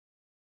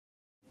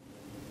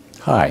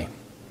Hi,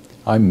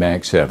 I'm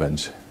Max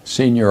Evans,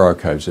 Senior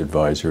Archives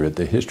Advisor at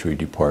the History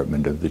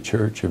Department of the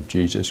Church of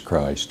Jesus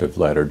Christ of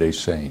Latter-day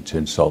Saints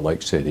in Salt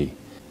Lake City.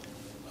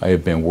 I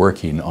have been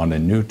working on a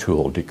new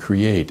tool to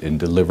create and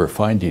deliver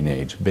finding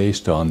aids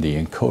based on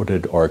the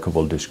encoded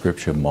archival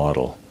description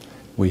model.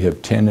 We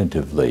have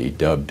tentatively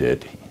dubbed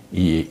it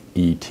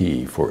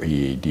EAT for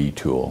EAD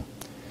Tool.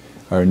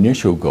 Our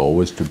initial goal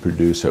was to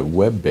produce a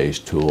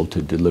web-based tool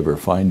to deliver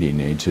finding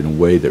aids in a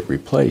way that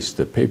replaced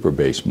the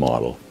paper-based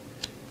model,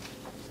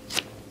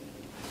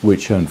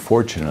 which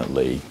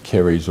unfortunately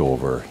carries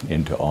over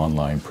into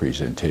online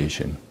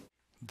presentation.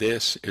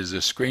 This is a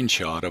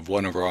screenshot of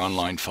one of our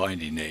online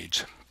finding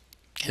aids.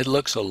 It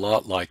looks a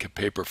lot like a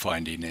paper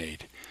finding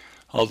aid.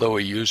 Although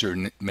a user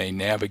may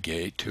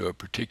navigate to a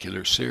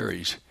particular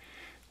series,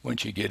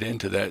 once you get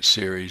into that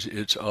series,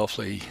 it's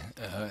awfully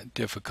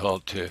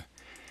difficult to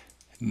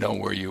know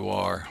where you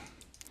are.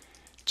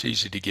 It's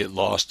easy to get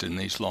lost in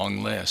these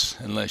long lists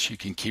unless you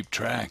can keep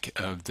track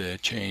of the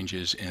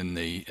changes in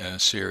the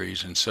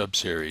series and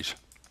subseries,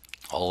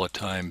 all the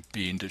time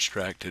being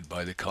distracted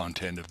by the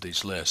content of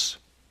these lists.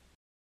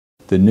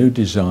 The new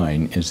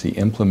design is the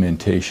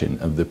implementation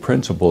of the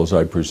principles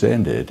I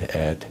presented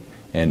at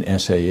an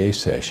SAA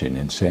session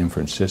in San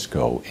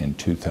Francisco in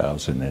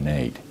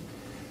 2008.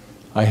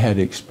 I had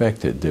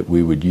expected that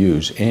we would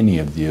use any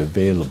of the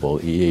available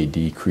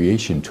EAD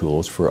creation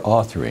tools for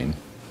authoring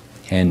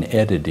and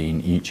editing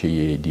each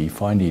EAD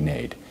finding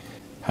aid.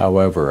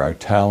 However, our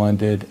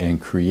talented and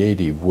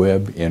creative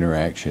web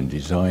interaction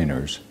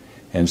designers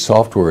and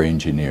software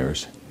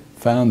engineers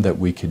found that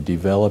we could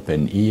develop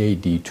an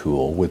EAD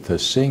tool with a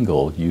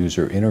single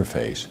user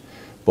interface,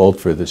 both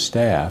for the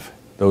staff,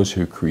 those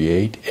who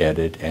create,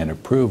 edit, and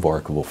approve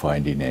archival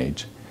finding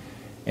aids,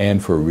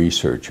 and for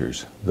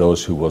researchers,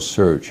 those who will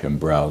search and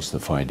browse the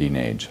finding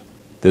aids.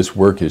 This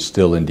work is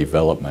still in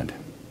development.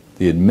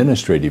 The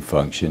administrative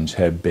functions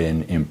have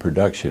been in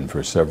production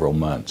for several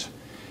months.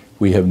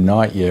 We have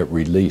not yet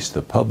released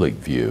the public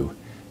view,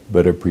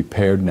 but are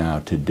prepared now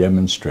to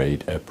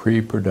demonstrate a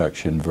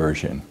pre-production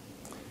version.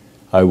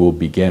 I will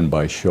begin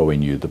by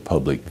showing you the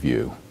public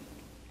view.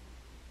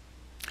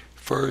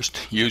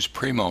 First, use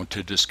Primo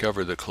to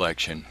discover the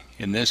collection,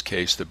 in this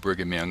case the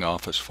Brigham Young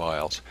office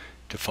files,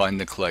 to find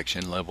the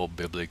collection level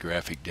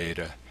bibliographic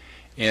data.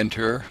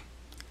 Enter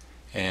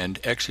and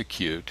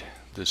execute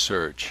the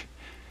search.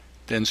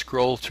 Then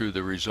scroll through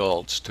the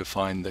results to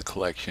find the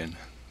collection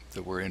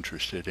that we're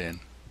interested in.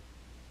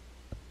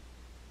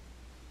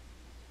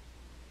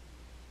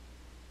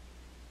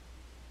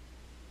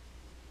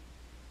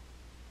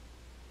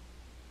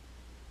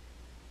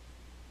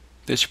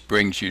 This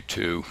brings you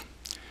to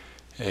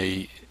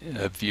a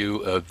view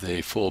of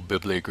the full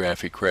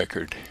bibliographic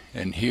record,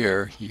 and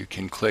here you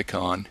can click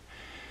on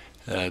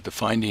the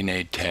Finding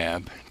Aid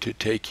tab to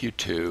take you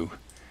to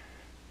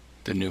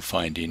the new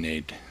finding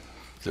aid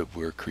that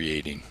we're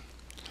creating.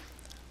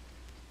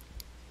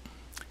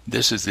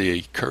 This is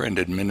the current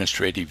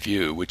administrative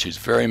view, which is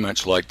very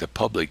much like the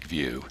public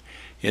view.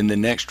 In the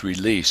next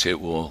release, it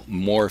will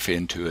morph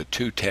into a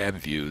two-tab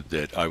view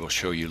that I will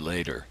show you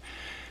later.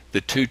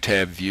 The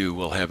two-tab view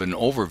will have an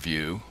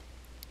overview,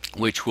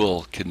 which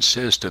will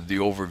consist of the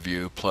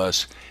overview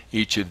plus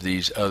each of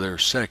these other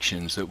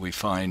sections that we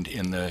find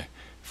in the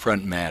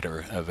front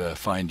matter of a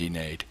finding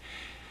aid.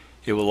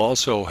 It will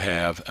also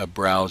have a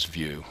browse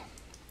view.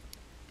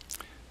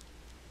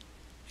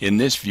 In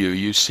this view,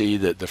 you see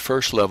that the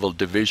first level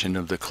division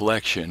of the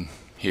collection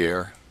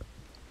here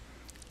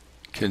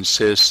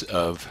consists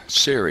of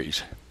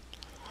series.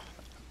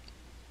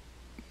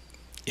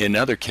 In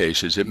other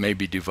cases, it may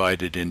be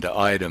divided into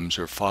items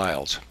or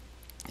files.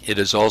 It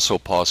is also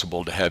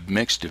possible to have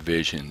mixed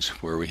divisions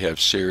where we have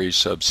series,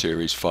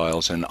 subseries,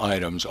 files, and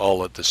items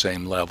all at the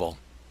same level.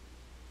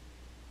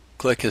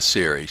 Click a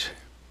series.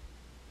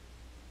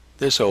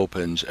 This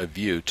opens a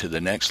view to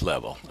the next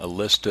level, a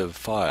list of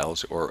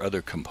files or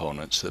other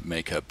components that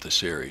make up the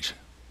series.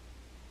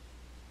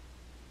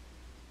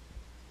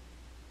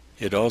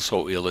 It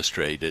also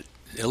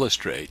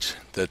illustrates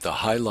that the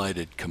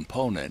highlighted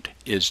component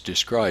is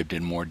described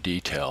in more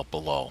detail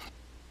below.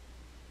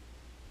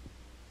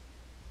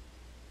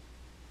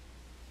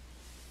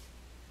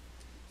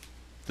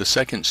 The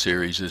second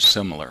series is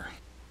similar,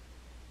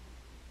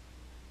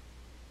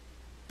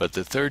 but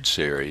the third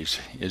series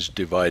is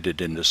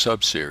divided into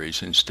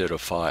subseries instead of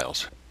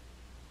files.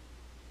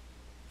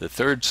 The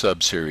third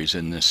subseries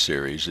in this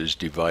series is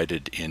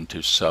divided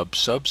into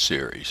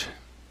sub-subseries,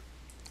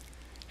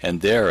 and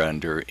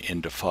thereunder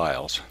into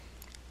files.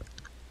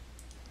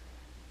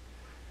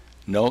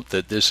 Note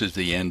that this is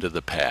the end of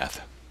the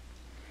path.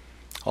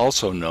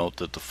 Also note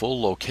that the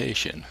full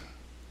location,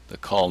 the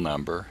call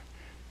number,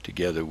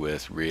 together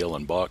with reel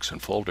and box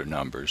and folder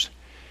numbers,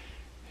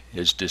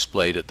 is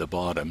displayed at the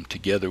bottom,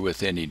 together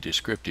with any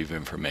descriptive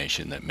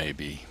information that may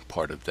be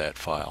part of that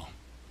file.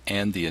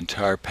 And the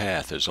entire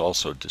path is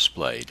also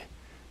displayed.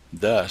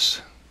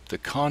 Thus, the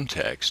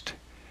context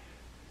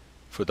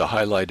for the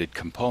highlighted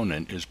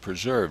component is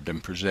preserved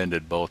and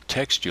presented both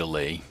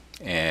textually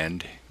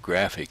and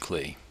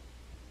graphically.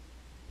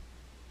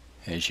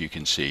 as you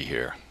can see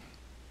here.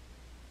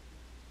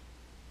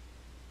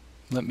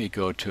 Let me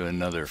go to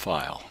another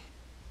file.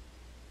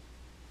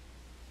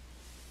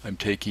 I'm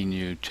taking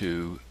you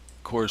to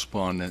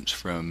correspondence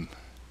from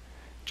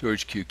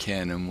George Q.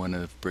 Cannon, one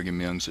of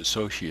Brigham Young's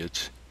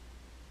associates,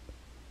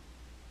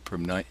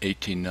 from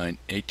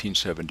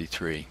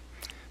 1873.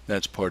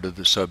 That's part of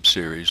the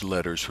sub-series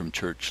Letters from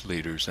Church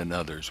Leaders and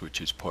Others,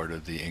 which is part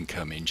of the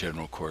incoming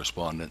General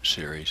Correspondence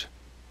series.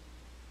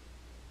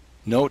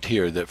 Note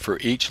here that for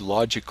each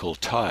logical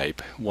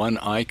type, one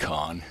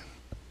icon,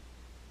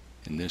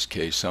 in this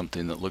case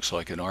something that looks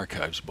like an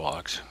archives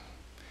box,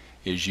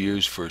 is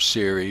used for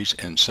series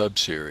and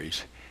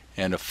sub-series,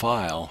 and a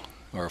file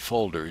or a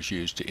folder is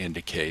used to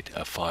indicate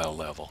a file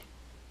level.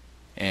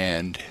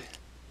 And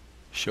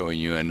showing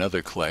you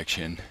another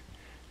collection,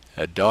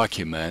 a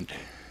document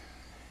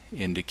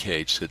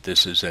indicates that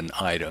this is an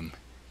item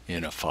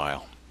in a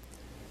file.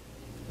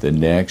 The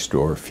next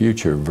or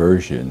future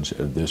versions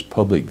of this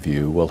public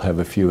view will have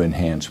a few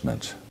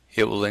enhancements.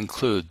 It will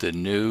include the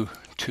new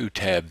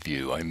 2-tab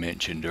view I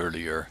mentioned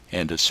earlier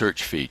and a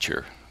search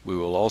feature. We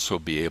will also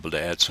be able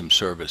to add some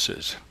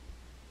services.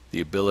 The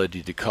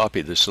ability to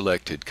copy the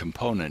selected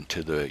component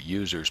to the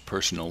user's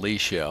personal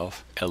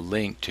eShelf, a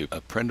link to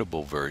a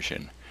printable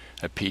version,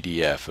 a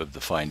PDF of the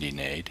finding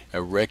aid,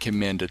 a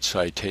recommended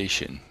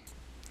citation,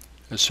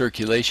 a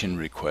circulation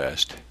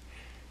request,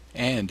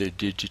 and a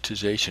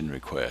digitization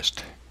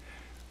request,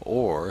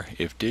 or,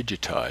 if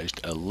digitized,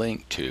 a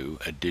link to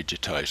a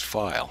digitized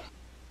file.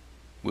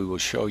 We will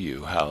show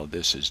you how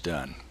this is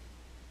done.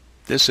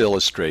 This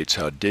illustrates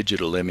how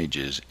digital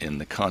images in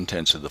the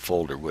contents of the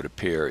folder would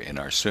appear in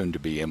our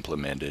soon-to-be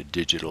implemented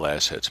Digital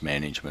Assets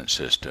Management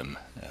System,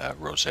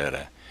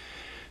 Rosetta.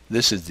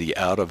 This is the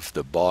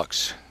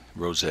out-of-the-box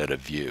Rosetta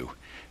view.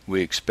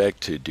 We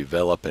expect to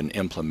develop and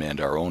implement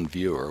our own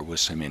viewer with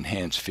some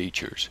enhanced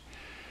features.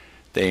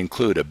 They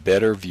include a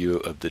better view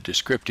of the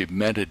descriptive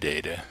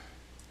metadata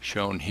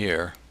shown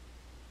here,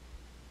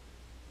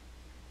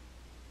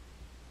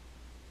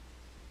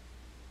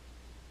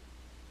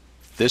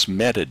 this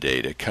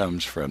metadata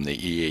comes from the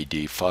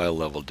EAD file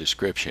level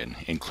description,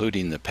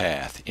 including the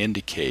path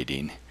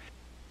indicating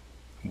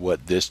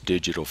what this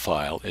digital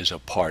file is a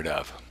part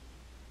of.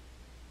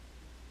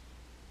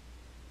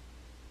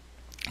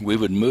 We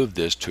would move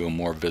this to a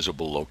more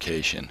visible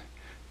location.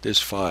 This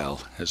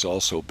file has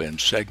also been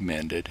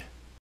segmented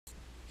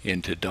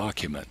into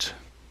documents,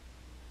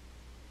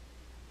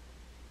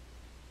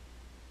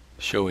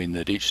 showing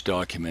that each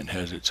document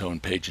has its own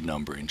page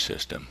numbering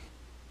system.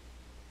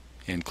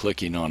 And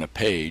clicking on a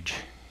page,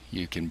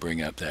 you can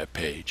bring up that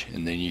page,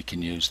 and then you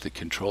can use the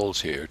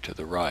controls here to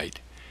the right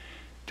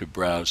to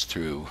browse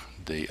through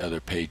the other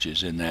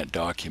pages in that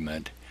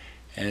document,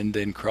 and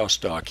then cross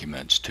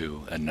documents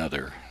to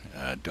another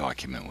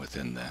document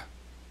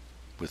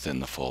within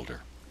the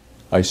folder.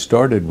 I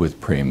started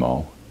with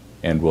Primo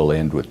and will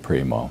end with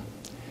Primo.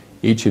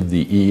 Each of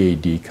the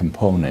EAD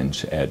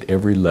components at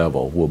every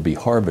level will be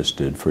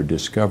harvested for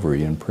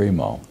discovery in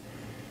Primo.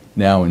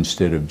 Now,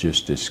 instead of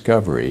just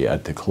discovery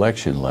at the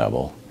collection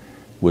level,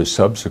 with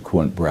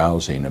subsequent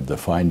browsing of the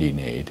finding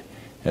aid,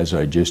 as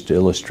I just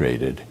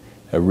illustrated,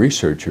 a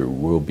researcher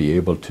will be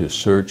able to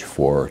search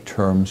for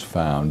terms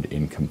found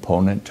in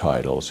component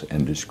titles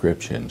and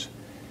descriptions,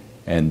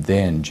 and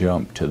then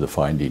jump to the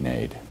finding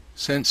aid.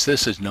 Since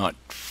this is not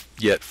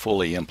yet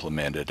fully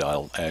implemented,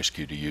 I'll ask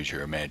you to use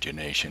your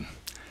imagination.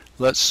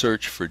 Let's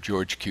search for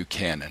George Q.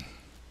 Cannon.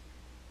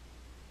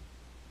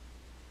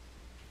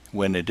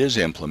 When it is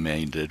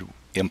implemented,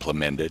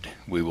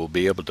 we will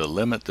be able to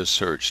limit the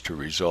search to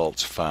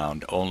results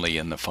found only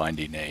in the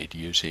finding aid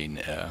using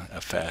a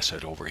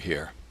facet over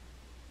here.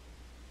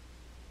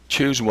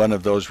 Choose one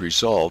of those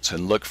results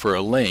and look for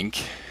a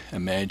link.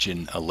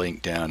 Imagine a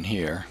link down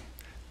here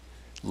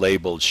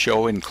labeled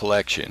Show in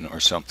Collection or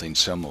something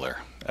similar.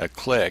 A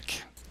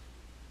click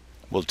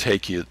will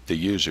take the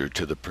user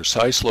to the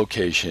precise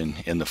location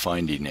in the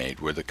finding aid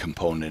where the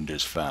component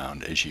is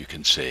found, as you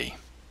can see.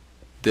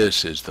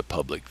 This is the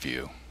public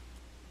view.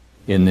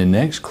 In the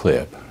next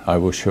clip, I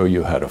will show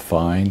you how to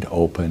find,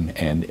 open,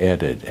 and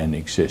edit an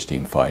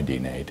existing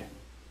finding aid.